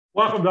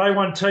Welcome to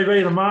A1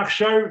 TV, the Mark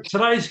Show.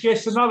 Today's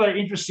guest, another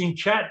interesting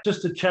chat,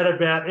 just to chat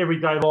about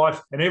everyday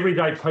life and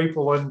everyday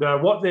people and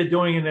what they're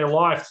doing in their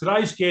life.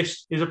 Today's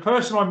guest is a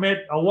person I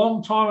met a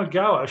long time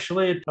ago,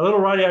 actually, at a little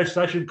radio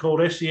station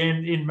called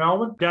SEN in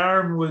Melbourne.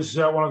 Darren was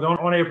one of the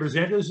on-air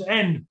presenters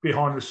and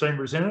behind-the-scene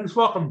presenters.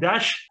 Welcome,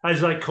 Dash,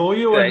 as they call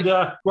you,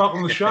 G'day. and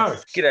welcome to the show.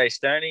 G'day,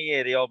 Stoney.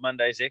 Yeah, the old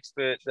Mondays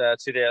expert,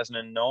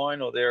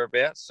 2009 or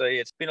thereabouts. So,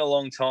 yeah, it's been a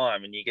long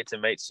time, and you get to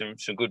meet some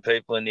good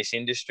people in this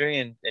industry,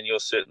 and you're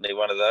certainly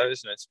one of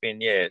those. And it's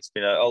been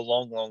a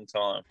long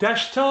time.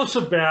 Dash, tell us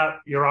about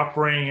your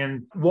upbringing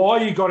and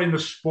why you got into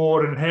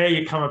sport and how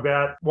you come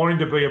about wanting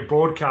to be a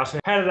broadcaster.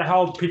 How did the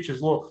whole pictures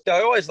look?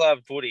 I always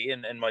loved footy,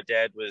 and my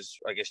dad was,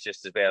 I guess,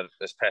 just about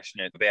as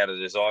passionate about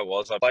it as I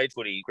was. I played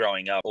footy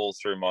growing up all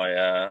through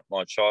my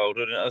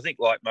childhood, and I think,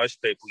 like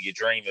most people, you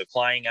dream of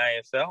playing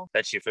AFL.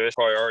 That's your first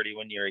priority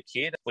when you're a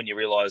kid. When you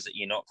realise that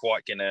you're not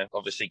quite going to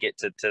obviously get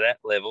to that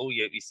level,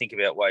 you think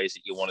about ways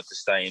that you wanted to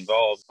stay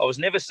involved. I was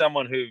never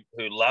someone who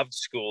loved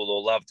school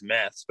or loved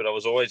maths, but I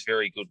was always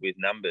very good with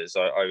numbers.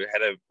 I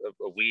had a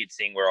weird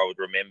thing where I would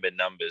remember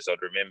numbers.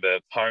 I'd remember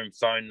home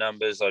phone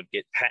numbers. I'd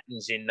get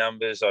patterns in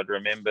numbers. I'd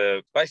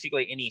remember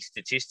basically any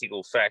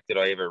statistical fact that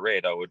I ever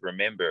read, I would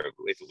remember.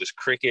 If it was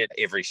cricket,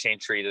 every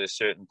century that a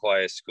certain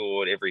player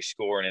scored, every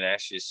score in an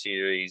Ashes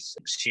series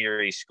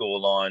score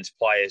lines,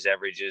 players'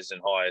 averages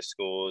and higher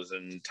scores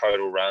and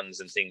total runs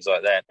and things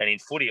like that. And in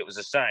footy, it was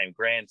the same.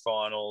 Grand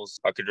finals,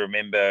 I could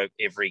remember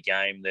every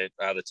game that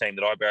the team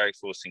that I barracked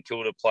for, St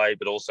Kilda, played,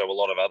 but also a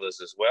lot of others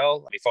as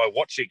well. If I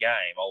watch a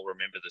game, I'll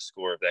remember the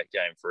score of that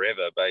game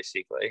forever,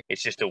 basically.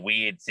 It's just a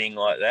weird thing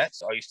like that.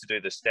 So I used to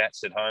do the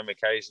stats at home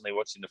occasionally,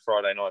 watching the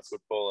Friday night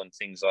football and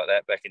things like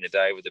that back in the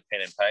day with a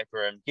pen and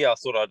paper. And yeah, I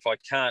thought if I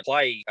can't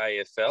play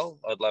AFL,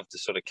 I'd love to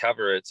sort of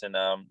cover it. And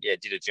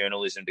did a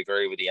journalism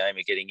degree with the aim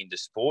of getting into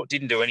sport.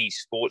 Didn't do any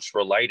sports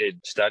related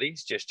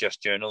studies,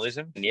 just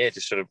journalism. And yeah,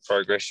 just sort of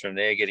progressed from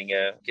there, getting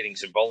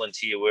some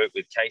volunteer work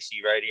with Casey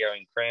Radio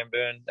in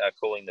Cranbourne,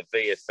 calling the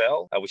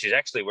VFL, which is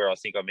actually where I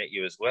think I met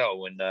you as well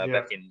when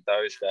back in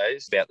those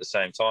days, about the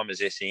same time as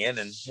SEN,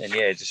 and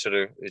yeah, it sort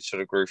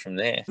of grew from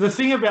there. The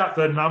thing about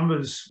the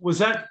numbers, was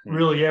that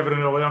really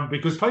evident early on?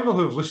 Because people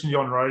who have listened to you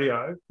on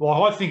radio,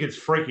 well, I think it's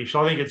freakish.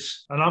 I think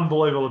it's an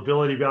unbelievable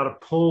ability to be able to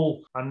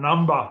pull a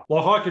number.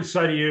 Like I could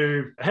say to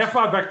you, how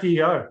far back do you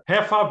go?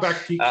 How far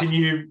back can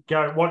you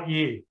go? What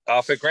year?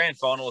 For grand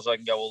finals, I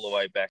can go all the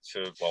way back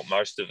to, well,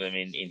 most of them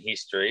in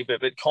history,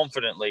 but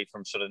confidently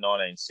from sort of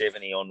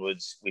 1970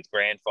 onwards with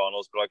grand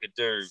finals, but I could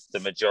do the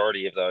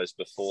majority of those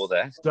before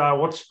that.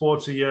 What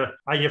sports are your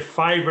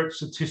favourite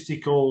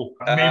statistical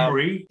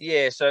memory?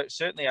 Yeah, so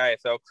certainly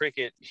AFL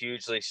cricket,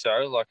 hugely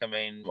so. Like, I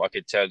mean, I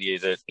could tell you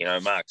that,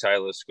 Mark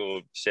Taylor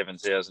scored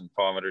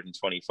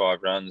 7,525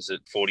 runs at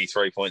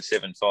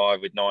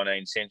 43.75 with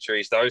 19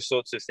 centuries, those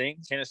sorts of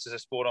things. Tennis is a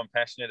sport I'm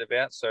passionate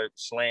about, so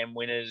slam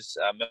winners,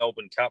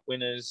 Melbourne Cup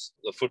winners,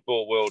 the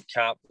Football World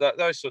Cup,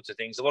 those sorts of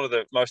things,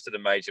 most of the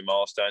major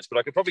milestones. But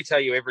I could probably tell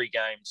you every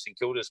game St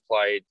Kilda's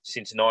played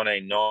since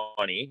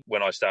 1990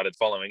 when I started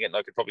following it, and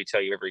I could probably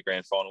tell you every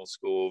grand final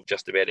score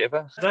just about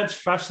ever. That's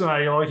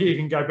fascinating. Like, you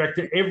can go back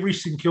to every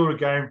St Kilda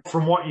game.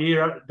 From what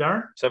year,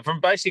 Darren? So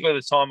from basically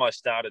the time I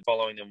started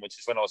following them, which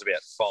is when I was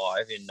about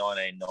 5 in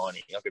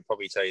 1990, I could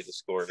probably tell you the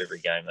score of every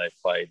game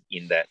they've played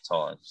in that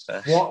time.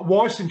 So.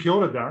 Why St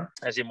Kilda, Darren?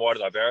 As in, why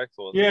did I barrack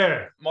for them?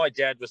 Yeah. My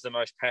dad was the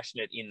most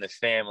passionate in the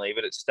family,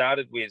 but it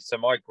started with, so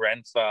my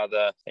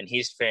grandfather and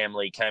his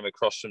family came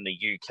across from the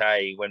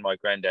UK when my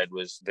granddad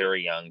was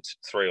very young,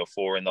 3 or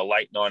 4, in the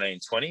late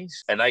 1920s,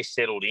 and they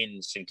settled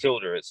in St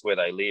Kilda. It's where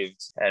they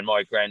lived. And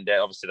my granddad,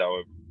 obviously they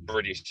were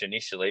British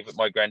initially, but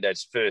my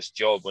granddad's first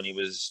job when he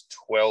was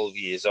 12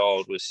 years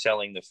old was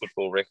selling the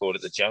football record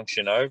at the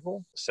Junction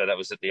Oval. So that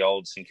was at the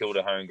old St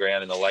Kilda home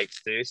ground in the late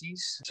 30s.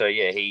 So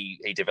yeah, he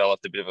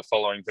developed a bit of a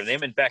following from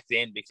them. And back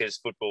then, because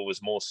football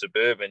was more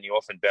suburban, you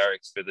often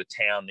barracked for the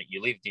town that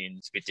you lived in.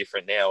 It's a bit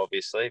different now,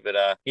 obviously. But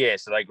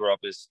so they grew up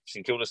as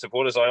St Kilda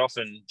supporters. I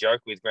often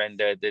joke with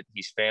Granddad that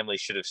his family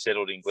should have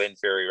settled in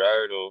Glenferrie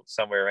Road or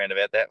somewhere around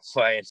about that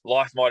way. And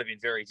life might have been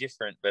very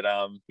different. But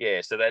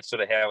so that's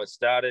sort of how it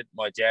started.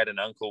 My dad and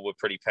uncle were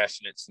pretty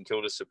passionate St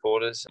Kilda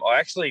supporters. I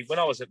actually, when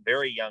I was a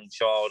very young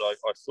child, I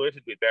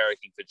flirted with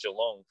barracking for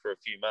Geelong for a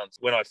few months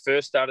when I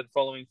first started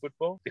following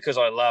football, because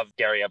I loved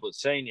Gary Ablett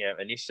Sr.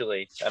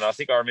 initially. And I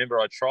think I remember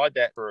I tried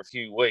that for a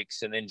few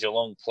weeks, and then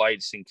Geelong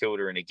played St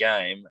Kilda in a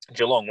game.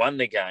 Geelong won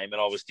the game,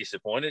 and I was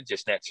disappointed,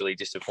 just naturally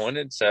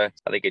disappointed. So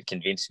I think it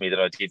convinced me that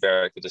I did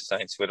barrack with the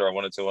Saints, whether I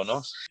wanted to or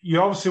not.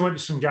 You obviously went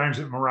to some games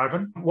at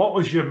Moorabbin. What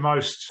was your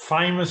most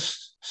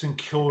famous St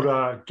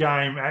Kilda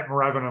game at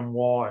Moorabbin and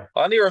why?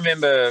 I only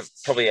remember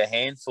probably a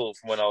handful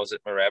from when I was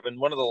at Moorabbin.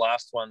 One of the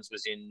last ones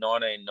was in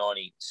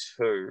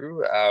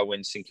 1992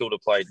 when St Kilda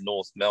played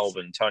North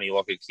Melbourne. Tony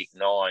Lockett kicked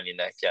 9 in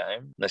that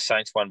game. The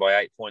Saints won by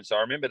 8 points. I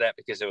remember that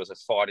because there was a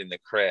fight in the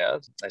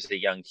crowd. As a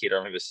young kid, I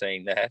remember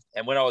seeing that.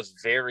 And when I was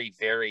very,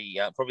 very,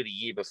 probably the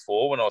year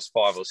before, when I was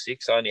 5 or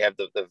 6, I only have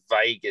the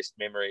vaguest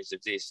memories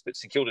of this. But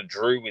St Kilda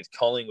drew with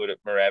Collingwood at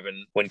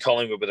Moorabbin when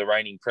Collingwood were the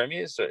reigning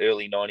premiers, so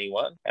early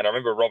 91. And I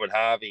remember Robert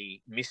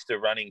Harvey missed a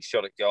running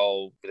shot at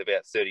goal with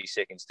about 30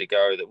 seconds to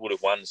go that would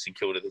have won St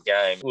Kilda the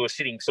game. We were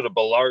sitting sort of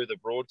below the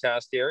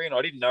broadcast area, and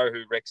I didn't know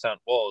who Rex Hunt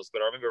was,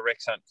 but I remember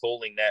Rex Hunt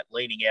calling that,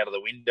 leaning out of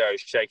the window,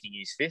 shaking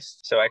his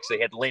fist. So I actually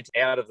had leant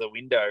out of the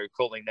window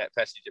calling that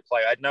passage of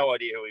play. I had no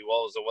idea who he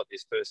was or what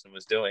this person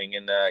was doing,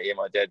 and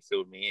my dad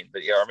filled me in.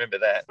 But yeah, I remember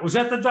that. Was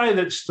that the day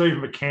that Steve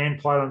McCann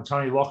played on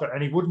Tony Lockett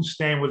and he wouldn't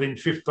stand within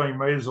 15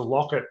 metres of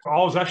Lockett? I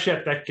was actually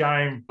at that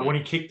game when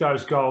he kicked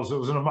those goals. It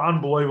was an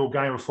unbelievable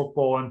game of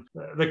football, and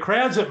the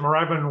crowds at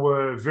Moorabbin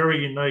were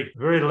very unique,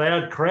 very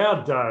loud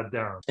crowd,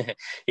 Darren.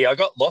 Yeah, I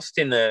got lost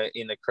in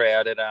the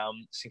crowd at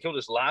St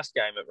Kilda's last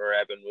game at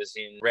Moorabbin was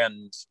in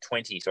round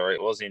 20. Sorry,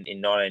 it was in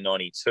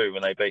 1992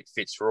 when they beat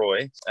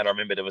Fitzroy, and I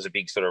remember there was a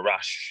big sort of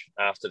rush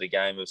after the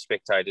game of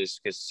spectators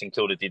because St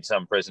Kilda did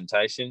some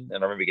presentation,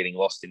 and I remember getting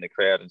lost in the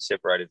crowd and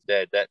separated from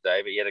Dad that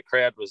day. But yeah, the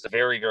crowd was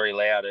very, very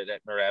loud at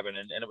Moorabbin,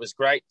 and it was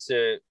great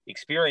to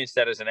experience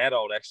that as an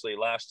adult. Actually,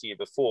 last year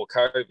before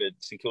COVID,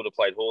 St Kilda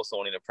played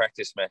Hawthorn in a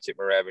practice match at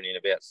Moorabbin in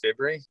about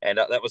February, and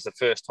that was the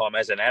first time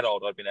as an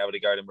adult I'd been able to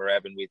go to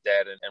Moorabbin with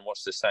Dad and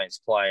watch the Saints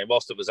play. And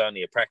whilst it was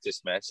only a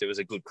practice match, it was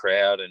a good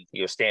crowd, and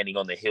you were standing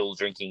on the hill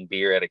drinking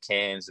beer out of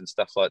cans and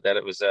stuff like that.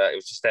 It was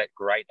just that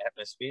great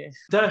atmosphere.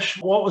 Dash,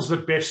 what was the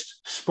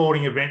best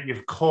sporting event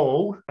you've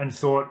called and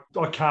thought,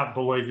 I can't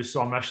believe this,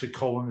 I'm actually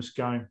calling this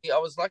game? Yeah, I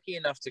was lucky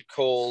enough to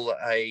call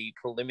a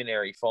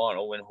preliminary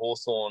final when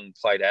Hawthorn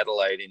played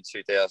Adelaide in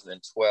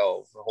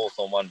 2012.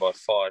 Hawthorn won by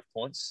 5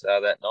 points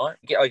that night.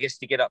 I guess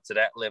to get up to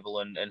that level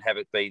and have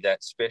it be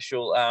that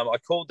special, I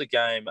called the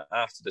game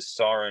after the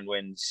siren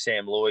when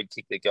Sam Lloyd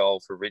kicked the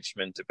goal for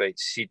Richmond to beat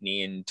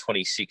Sydney in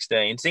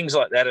 2016. Things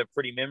like that are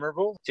pretty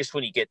memorable. Just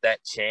when you get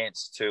that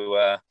chance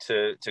to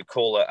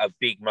call a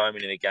big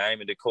moment in a game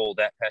and to call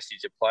that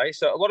passage of play.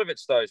 So a lot of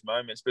it's those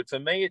moments, but for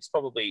me, it's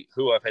probably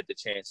who I've had the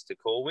chance to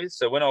call with.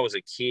 So when I was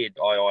a kid,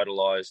 I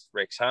idolised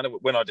Rex Hunter.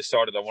 When I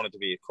decided I wanted to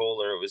be a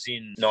caller, it was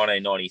in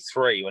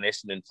 1993 when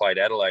Essendon played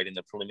Adelaide in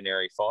the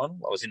preliminary final.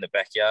 I was in the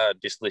backyard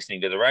just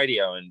listening to the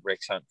radio and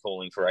Rex Hunt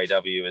calling for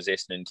AW as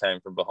Essendon came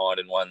from behind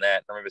and won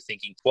that. I remember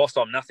thinking, whilst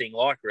I'm nothing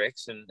like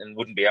Rex and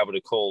wouldn't be able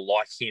to call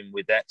like him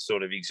with that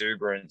sort of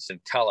exuberance and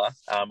colour,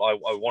 I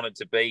wanted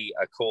to be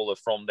a caller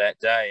from that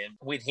day. And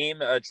with him,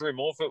 Drew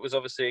Morfitt was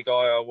obviously a guy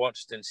I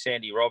watched, and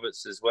Sandy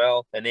Roberts as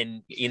well. And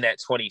then in that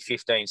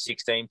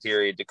 2015-16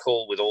 period, to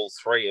call with all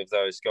three of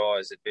those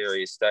guys at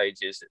various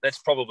stages, that's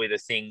probably the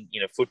thing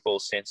in a football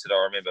sense that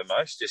I remember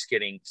most, just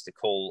getting to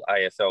call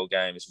AFL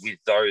games with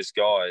those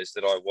guys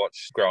that I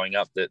watched growing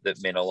up that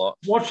meant a lot.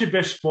 What's your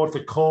best sport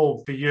to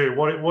call for you?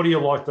 What do you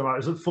like the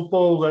most? Is it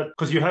football?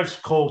 Because you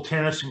have called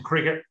tennis and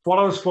cricket. What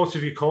other sports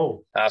have you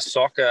called?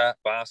 Soccer,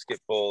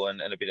 basketball,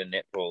 and a bit of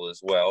netball as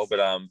well. But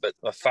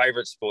my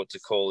favourite sport to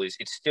call is,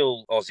 it's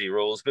still Aussie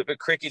rules, but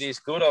cricket is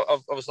good. I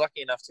was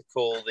lucky enough to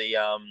call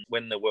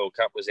when the World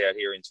Cup was out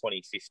here in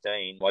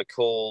 2015. I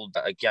called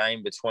a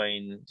game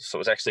between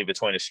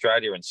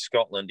Australia and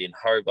Scotland in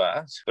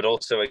Hobart, but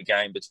also a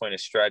game between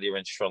Australia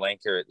and Sri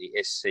Lanka at the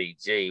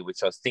SCG,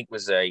 which I think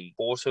was a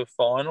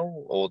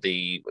quarter-final, or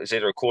it was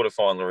either a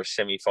quarter-final or a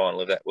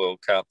semi-final of that World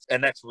Cup.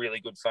 And that's really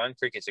good fun.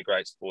 Cricket's a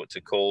great sport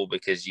to call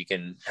because you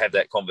can have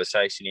that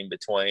conversation in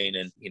between,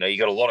 and you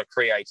got a lot of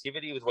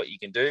creativity with what you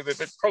can do, but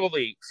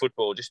probably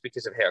football, just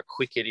because of how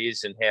quick it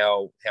is and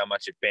how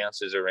much it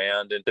bounces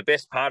around. And the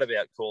best part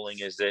about calling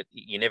is that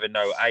you never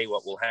know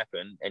what will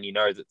happen, and you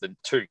know that the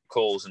two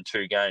calls and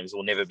two games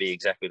will never be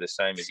exactly the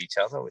same as each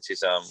other, which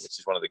is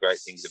one of the great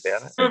things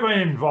about it. Have you been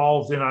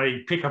involved in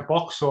a pick a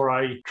box or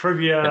a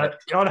trivia?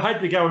 I'd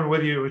hate to go in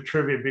with you with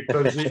trivia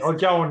because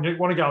I want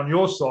to go on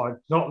your side,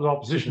 not the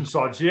opposition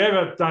side. So you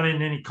ever done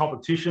in any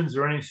competitions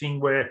or anything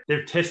where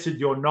they've tested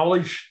your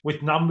knowledge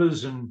with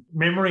numbers and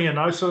memory and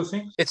those sort of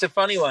things? It's a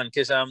funny one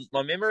because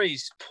my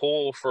memory's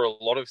poor for a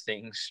lot of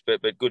things,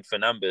 but good for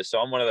numbers. So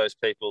I'm one of those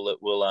people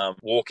that will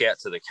walk out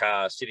to the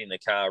car, sit in the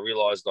car,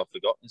 realise that I've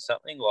forgotten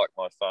something like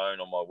my phone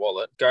or my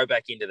wallet, go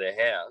back into the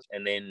house,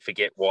 and then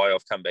forget why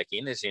I've come back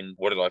in, as in,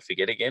 what did I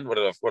forget again? What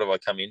have I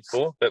come in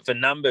for? But for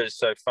numbers,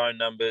 so phone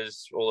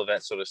numbers, all of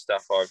that sort of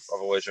stuff, I've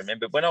always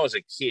remembered. When I was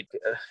a kid,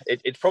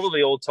 it's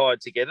probably all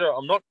tied together.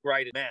 I'm not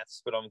great at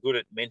maths, but I'm good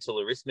at mental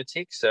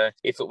arithmetic. So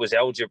if it was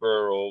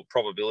algebra or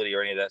probability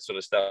or any of that sort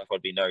of stuff,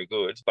 I'd be no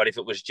good. But if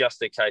it was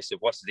just a case of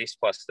what's this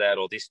plus that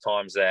or this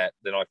times that,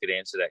 then I could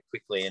answer that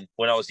quickly. And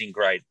when I was in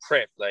grade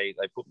prep, they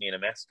put me in a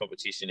maths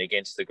competition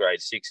against the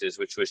grade sixes,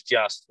 which was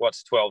just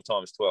what's 12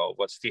 times 12,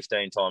 what's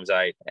 15 times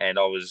 8. And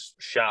I was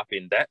sharp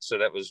in that. So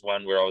that was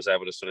one where I was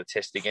able to sort of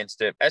test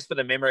against it. As for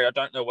the memory, I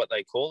don't know what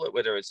they call it,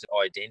 whether it's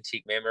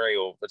eidentic memory,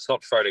 or it's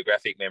not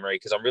photographic memory,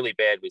 because I'm really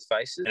bad with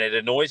faces. And it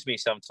annoys me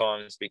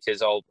sometimes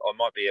because I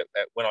might be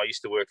when I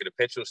used to work at a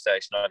petrol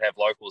station, I'd have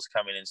locals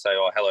come in and say,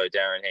 "Oh, hello,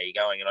 Darren, how you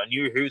going?" And I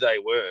knew who they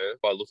were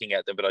by looking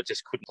at them, but I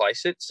just couldn't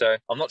place it. So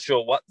I'm not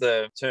sure what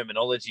the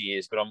terminology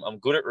is, but I'm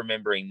good at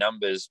remembering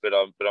numbers, but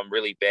I'm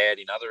really bad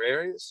in other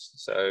areas.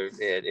 So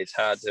yeah, it's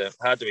hard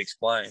to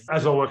explain.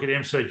 As I work at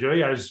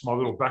MCG, as my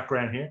little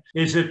background here,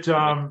 is that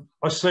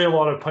I see a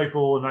lot of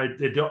people and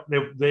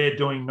they're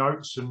doing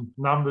notes and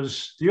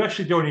numbers. Do you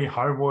actually do any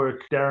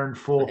homework, Darren?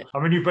 I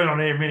mean, you've been on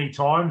air many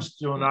times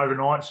doing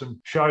overnights and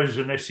shows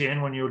in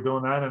SEN when you were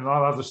doing that, and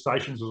other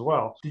stations as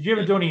well. Did you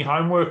ever do any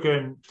homework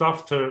and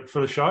stuff for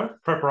the show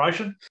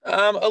preparation?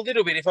 A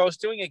little bit. If I was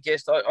doing a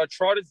guest, I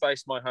try to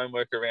base my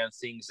homework around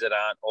things that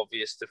aren't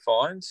obvious to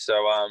find. So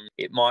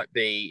it might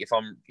be, if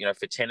I'm,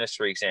 for tennis,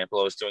 for example,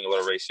 I was doing a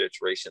lot of research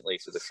recently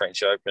for the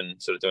French Open,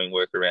 sort of doing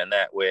work around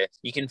that, where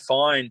you can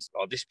find,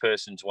 this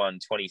person's won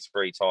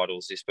 23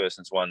 titles, this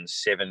person's won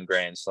 7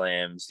 Grand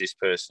Slams, this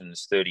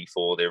person's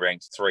 34, they're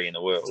ranked 3 in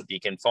the world. You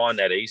can find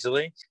that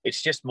easily.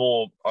 It's just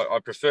more, I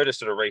prefer to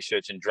sort of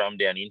research and drum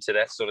down into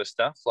that sort of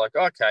stuff. Like,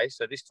 okay,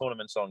 so this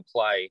tournament's on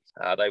clay.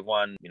 They've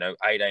won,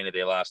 18 of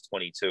their last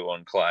 22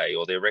 on clay,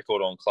 or their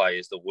record on clay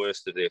is the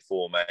worst of their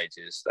 4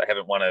 majors. They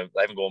haven't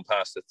gone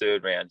past the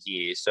 3rd round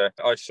here. So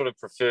I sort of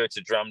prefer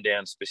to drum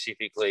down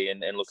specifically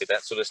and look at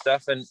that sort of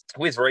stuff. And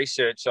with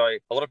research, a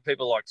lot of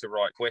people like to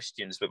write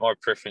questions, but my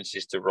preference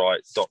is to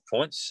write dot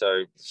points.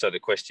 So the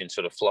questions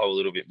sort of flow a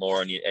little bit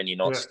more and you're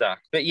not stuck.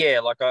 But yeah,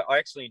 like I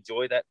actually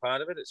enjoy that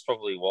part of it. It's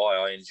probably why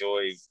I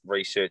enjoy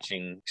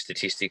researching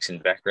statistics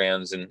and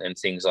backgrounds and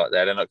things like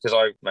that. And because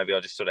I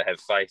just sort of have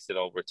faith that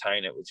I'll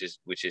retain it,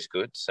 which is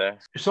good. So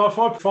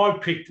if I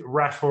picked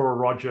Rafa or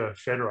Roger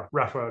Federer,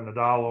 Rafa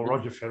Nadal or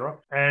Roger Federer,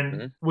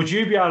 and would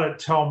you be able to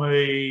tell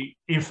me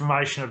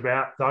information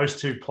about those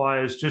 2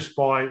 players just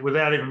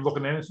without even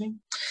looking at anything?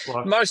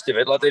 Most of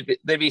it, like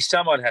there'd be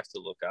some I'd have to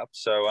look up.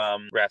 So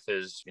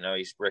Rafa's,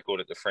 his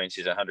record at the French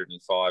is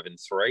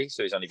 105-3,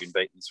 so he's only been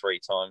beaten 3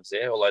 times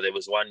there. Although there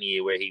was one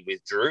year where he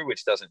withdrew,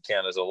 which doesn't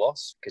count as a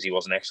loss because he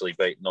wasn't actually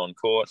beaten on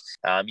court.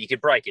 You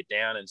could break it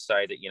down and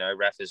say that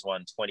Rafa's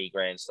won 20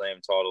 Grand Slam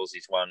titles.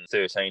 He's won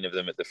 13 of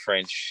them at the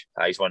French.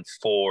 He's won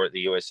 4 at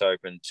the US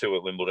Open, 2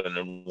 at Wimbledon,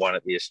 and 1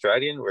 at the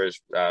Australian. Whereas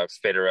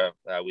Federer,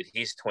 with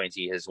his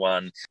 20, has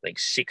won I think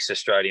 6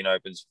 Australian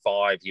Opens,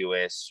 5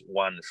 US,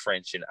 1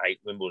 French, and 8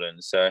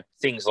 Wimbledon. So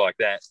things like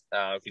that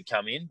could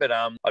come in. But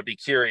I'd be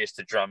curious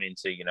to drum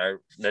into,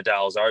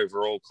 Nadal's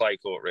overall clay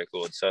court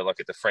record. So like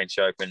at the French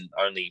Open,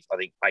 only I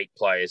think 8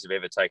 players have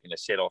ever taken a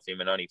set off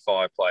him and only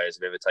 5 players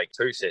have ever taken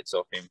 2 sets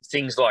off him.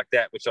 Things like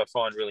that, which I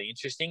find really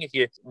interesting.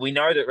 We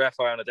know that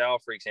Rafael Nadal,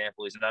 for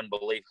example, is an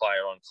unbelievable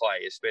player on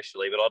clay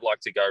especially, but I'd like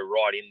to go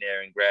right in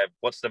there and grab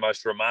what's the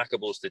most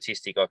remarkable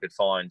statistic I could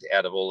find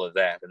out of all of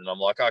that. And I'm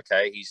like,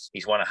 okay,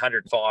 he's won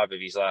 105 of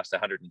his last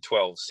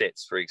 112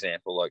 sets, for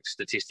example. Like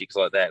statistics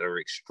like that are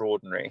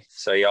extraordinary.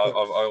 So yeah, I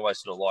always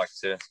sort of like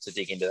to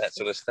dig into that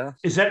sort of stuff.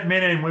 Is that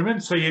men and women?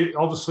 So you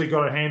obviously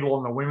got a handle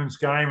on the women's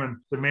game and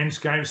the men's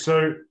game.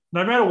 So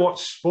no matter what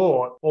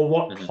sport or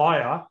what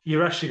player,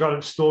 you've actually got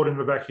it stored in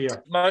the back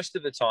here. Most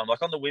of the time,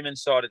 like on the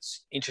women's side,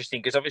 it's interesting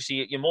because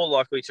obviously you're more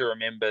likely to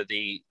remember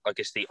the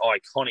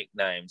iconic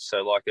names.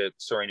 So like a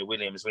Serena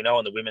Williams, we know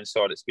on the women's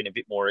side, it's been a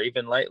bit more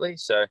even lately.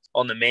 So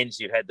on the men's,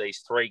 you've had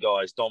these 3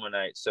 guys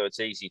dominate. So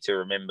it's easy to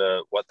remember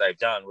what they've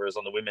done. Whereas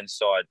on the women's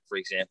side, for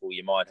example,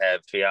 you might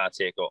have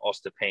Swiatek or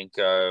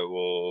Ostapenko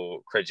or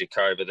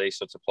Krejcikova, these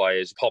sorts of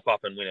players pop up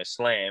and win a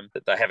slam,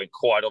 but they haven't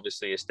quite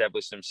obviously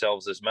established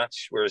themselves as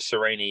much. Whereas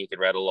Serena, you could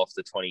rattle off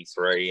the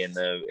 23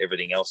 and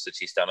everything else that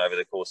she's done over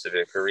the course of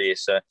her career.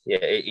 So, yeah,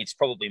 it's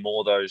probably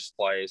more those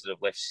players that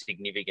have left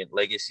significant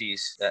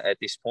legacies at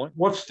this point.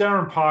 What's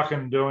Darren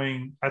Parkin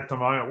doing at the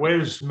moment? Where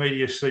does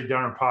media see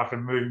Darren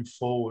Parkin moving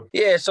forward?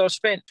 Yeah, so I've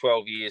spent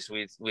 12 years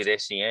with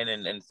SEN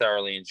and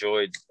thoroughly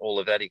enjoyed all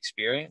of that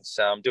experience.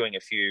 I'm doing a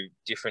few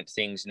different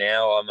things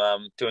now.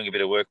 I'm doing a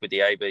bit of work with the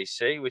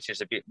ABC, which is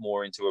a bit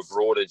more into a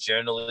broader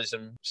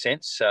journalism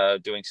sense,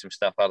 doing some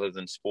stuff other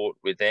than sport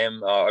with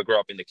them. I grew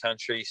up in the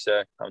country,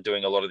 so I'm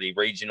doing a lot of the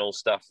regional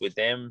stuff with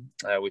them,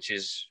 which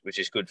is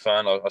good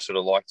fun. I sort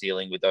of like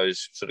dealing with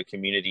those sort of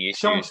community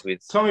issues.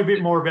 Tell me a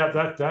bit more about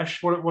that,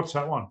 Dash. What's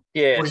that one?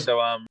 Yeah,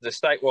 so the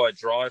statewide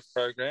drive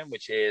program,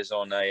 which airs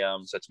on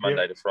so it's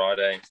Monday to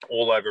Friday,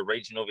 all over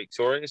regional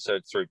Victoria, so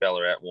through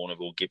Ballarat,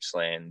 Warrnambool,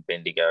 Gippsland,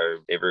 Bendigo,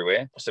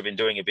 everywhere. So I've been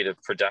doing a bit of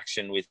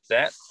production with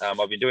that. I've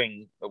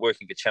been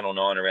working for Channel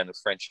 9 around the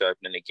French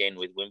Open and again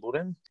with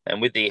Wimbledon, and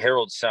with the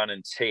Herald Sun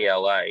and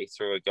TLA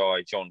through a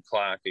guy, John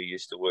Clark, who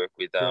used to work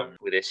with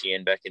with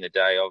SEN back in the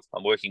day.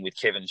 I'm working with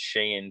Kevin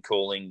Sheehan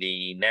calling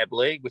the NAB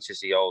League, which is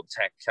the old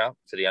TAC Cup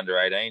for the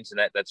under-18s,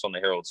 and that's on the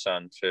Herald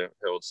Sun for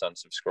Herald Sun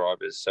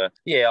subscribers. So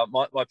yeah,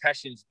 my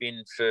passion's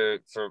been for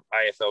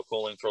AFL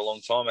calling for a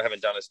long time. I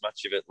haven't done as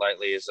much of it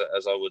lately as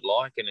I would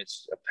like, and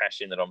it's a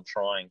passion that I'm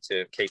trying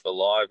to keep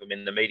alive. I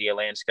mean, the media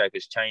landscape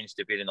has changed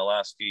a bit in the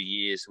last few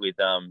years with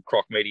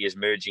Crocmedia's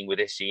merging with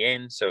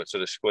SEN, so it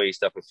sort of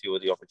squeezed up a few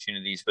of the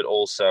opportunities, but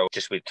also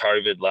just with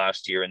COVID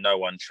last year and no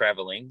one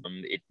travelling,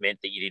 it meant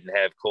that you didn't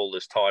have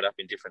callers tied up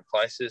in different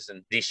places.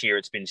 And this year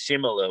it's been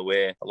similar,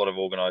 where a lot of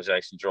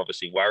organisations are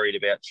obviously worried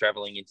about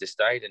travelling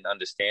interstate, and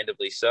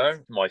understandably so.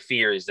 My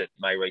fear is that it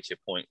may reach a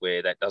point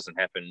where that doesn't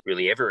happen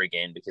really ever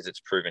again, because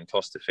it's proven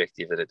cost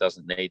effective that it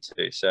doesn't need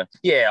to. So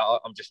yeah,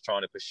 I'm just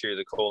trying to pursue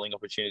the calling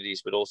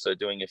opportunities, but also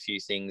doing a few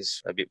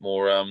things a bit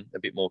more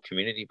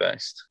community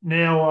based.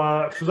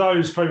 Now, for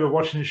those people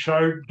watching the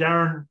show,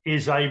 Darren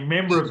is a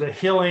member of the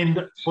Hill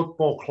End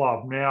Football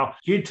Club. Now,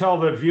 you tell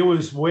the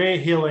viewers where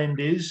Hill End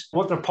is,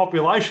 what the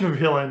population of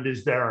Hill End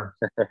is, Darren.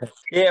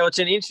 Yeah, well, it's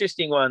an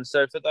interesting one.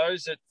 So for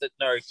those that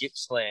know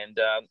Gippsland,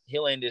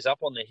 Hill End is up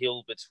on the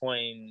hill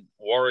between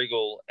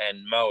Warrigal and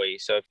Moe.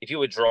 So if you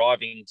were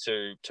driving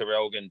to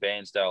Traralgon,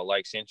 Bairnsdale,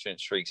 Lakes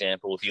Entrance, for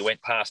example, if you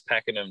went past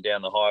Pakenham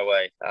down the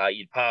highway,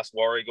 you'd pass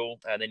Warrigal,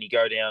 and then you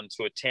go down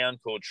to a town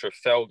called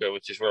Trafalgar,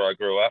 which is where I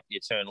grew up. You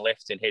turn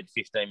left and head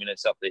 15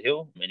 minutes up the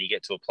hill, and you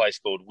get to a place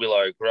called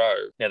Willow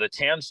Grove. Now, the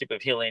township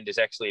of Hill End is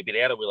actually a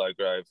bit out of Willow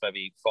Grove,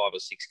 maybe 5 or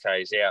 6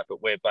 k's out,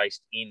 but we're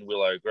based in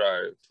Willow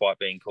Grove, despite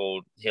being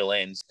called Hill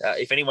End.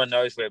 If anyone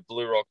knows where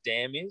Blue Rock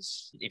Dam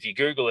is, if you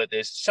Google it,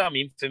 there's some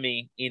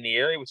infamy in the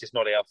area, which is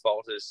not our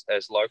fault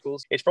as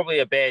locals. It's probably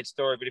a bad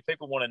story, but if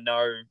people want to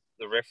know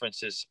the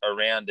references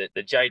around it,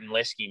 the Jaden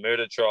Lesky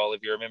murder trial,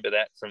 if you remember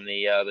that from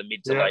the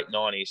mid to late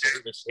 90s,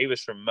 he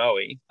was from Moe,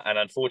 and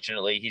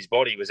unfortunately his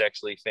body was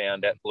actually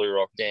found at Blue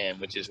Rock Dam,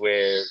 which is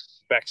where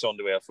backs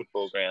onto our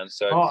football ground.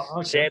 So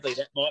sadly,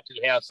 that might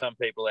be how some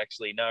people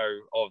actually know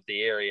of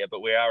the area,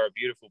 but we are a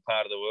beautiful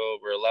part of the world.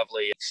 We're a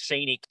lovely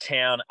scenic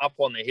town up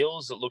on the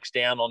hills that looks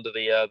down onto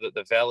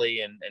the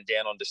valley and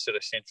down onto sort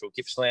of central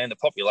Gippsland. The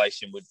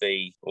population would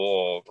be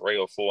 300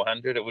 or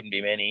 400. It wouldn't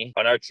be many.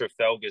 I know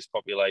Trafalgar's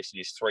population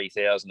is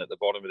 3,000 at the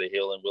bottom of the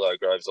hill, and Willow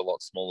Grove's a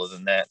lot smaller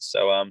than that.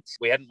 So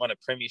we hadn't won a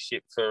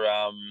premiership for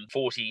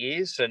 40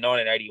 years. So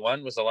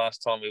 1981 was the last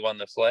time we won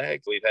the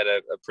flag. We've had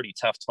a pretty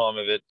tough time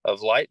of it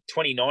of late.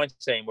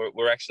 2019,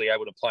 we're actually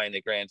able to play in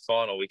the grand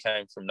final. We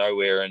came from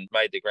nowhere and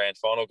made the grand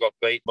final, got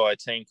beat by a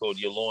team called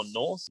Yallourn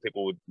North.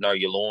 People would know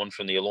Yallourn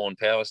from the Yallourn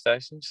power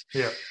stations.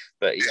 Yeah.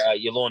 But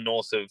Yallourn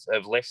North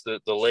have left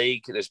the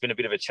league. There's been a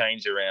bit of a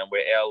change around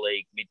where our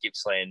league, Mid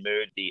Gippsland,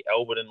 merged the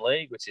Alberton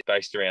League, which is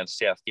based around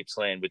South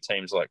Gippsland with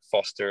teams like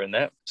Foster and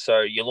that.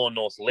 So Yallourn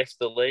North left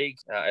the league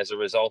as a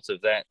result of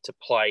that to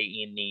play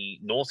in the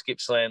North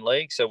Gippsland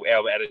League. So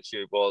our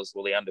attitude was,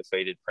 well, the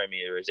undefeated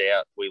premier is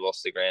out. We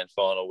lost the grand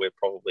final. We're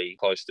probably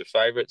close to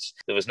favourites.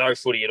 There was no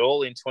footy at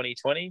all in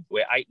 2020.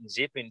 We're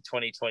 8-0 in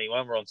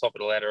 2021. We're on top of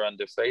the ladder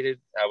undefeated.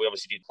 We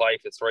obviously did play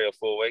for 3 or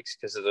 4 weeks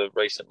because of the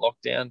recent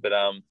lockdown, but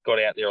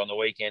got out there on the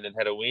weekend and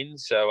had a win.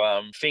 So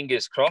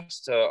fingers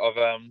crossed.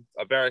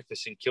 I barrack for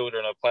St Kilda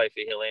and I play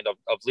for Hill End.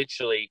 I've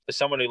literally, for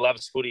someone who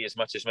loves footy as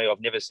much as me,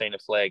 I've never seen a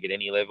flag at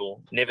any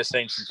level. Never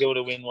seen St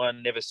Kilda win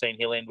one. Never seen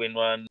Hill End win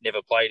one.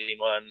 Never played in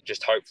one.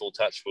 Just hopeful,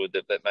 touch wood,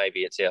 that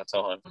maybe it's our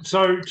time.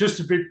 So just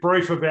a bit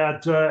brief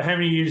about how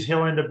many years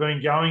Hill End have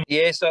been going.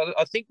 Yeah, so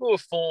I think we were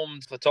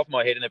formed, off the top of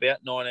my head, in about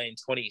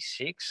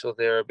 1926 or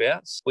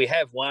thereabouts. We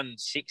have won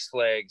 6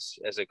 flags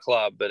as a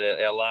club, but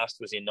our last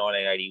was in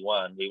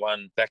 1981. We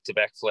won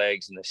back-to-back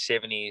flags in the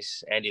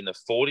 70s and in the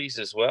 40s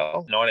as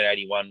well.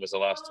 1981 was the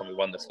last time we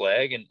won the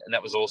flag, and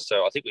that was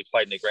also, I think we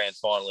played in the grand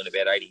final in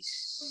about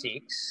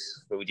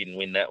 86, but we didn't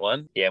win that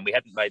one. Yeah, and we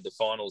hadn't made the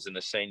finals in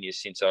the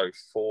seniors since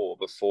 04,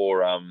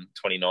 before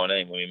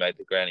 2019 when we made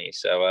the granny.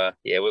 So,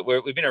 yeah,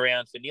 we've been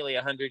around for nearly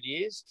 100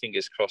 years.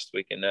 Fingers crossed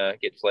we can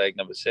get flag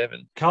number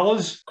 7.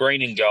 Colours?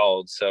 Green and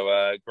gold.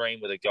 So green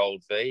with a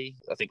gold V.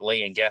 I think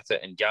Lee and Gather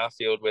and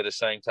Garfield wear the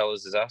same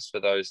colours as us for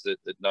those that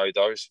know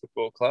those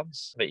football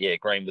clubs. But yeah,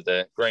 green with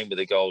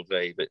a gold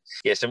V. But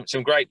yeah,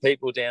 some great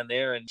people down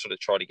there, and sort of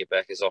try to get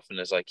back as often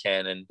as I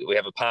can. And we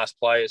have a past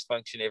players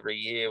function every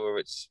year where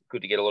it's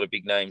good to get a lot of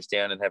big names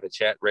down and have a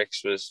chat.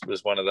 Rex was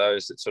one of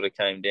those that sort of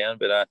came down.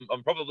 But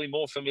I'm probably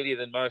more familiar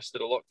than most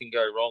that a lot can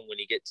go wrong when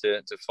you get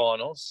to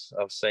finals.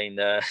 I've seen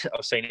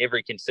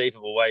every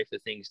conceivable way for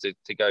things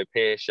to go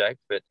pear-shaped.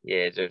 But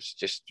yeah, there's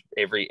just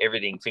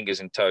everything fingers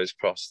and toes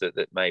crossed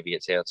that maybe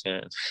it's our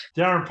turn.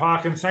 Darren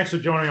Parkin, thanks for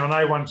joining on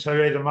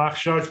A1TV, the Mark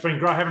Show. It's been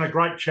great having a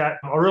great chat.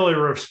 I really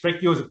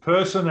respect you as a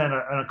person and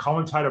a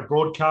commentator,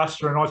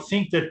 broadcaster. And I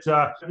think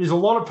that there's a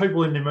lot of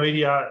people in the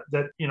media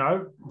that, you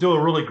know, do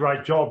a really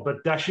great job.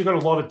 But Dash, you've got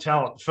a lot of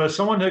talent. For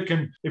someone who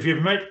can, if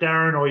you've met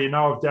Darren or you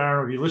know of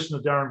Darren or you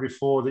listened to Darren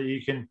before, that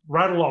you can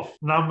rattle off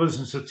numbers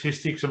and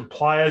statistics and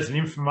players and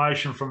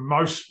information from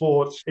most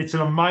sports. It's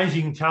an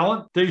amazing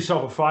talent. Do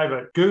yourself a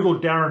favour. Google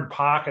Darren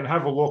Parkin and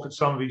have a look at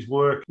some of his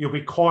work. You'll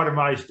be quite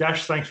amazed.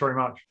 Dash, thanks very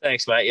much.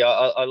 Thanks, mate. Yeah,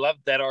 I love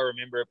that. I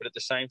remember it, but at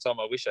the same time,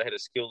 I wish I had a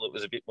skill that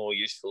was a bit more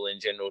useful in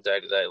general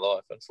day-to-day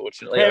life.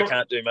 Unfortunately, I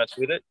can't do much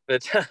with it.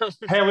 But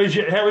how is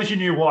your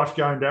new wife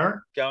going, Darren?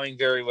 Going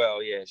very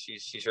well. Yeah,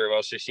 she's very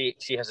well. So she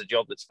has a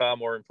job that's far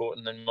more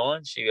important than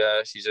mine.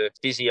 She's a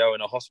physio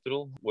in a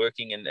hospital,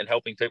 working and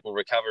helping people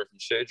recover from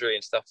surgery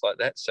and stuff like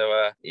that.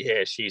 So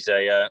yeah, she's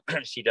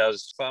she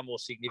does far more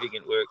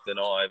significant work than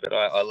I, but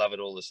I love it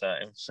all the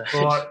same. So.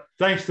 All right.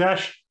 Thanks,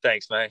 Dash.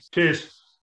 Thanks, mate. Cheers.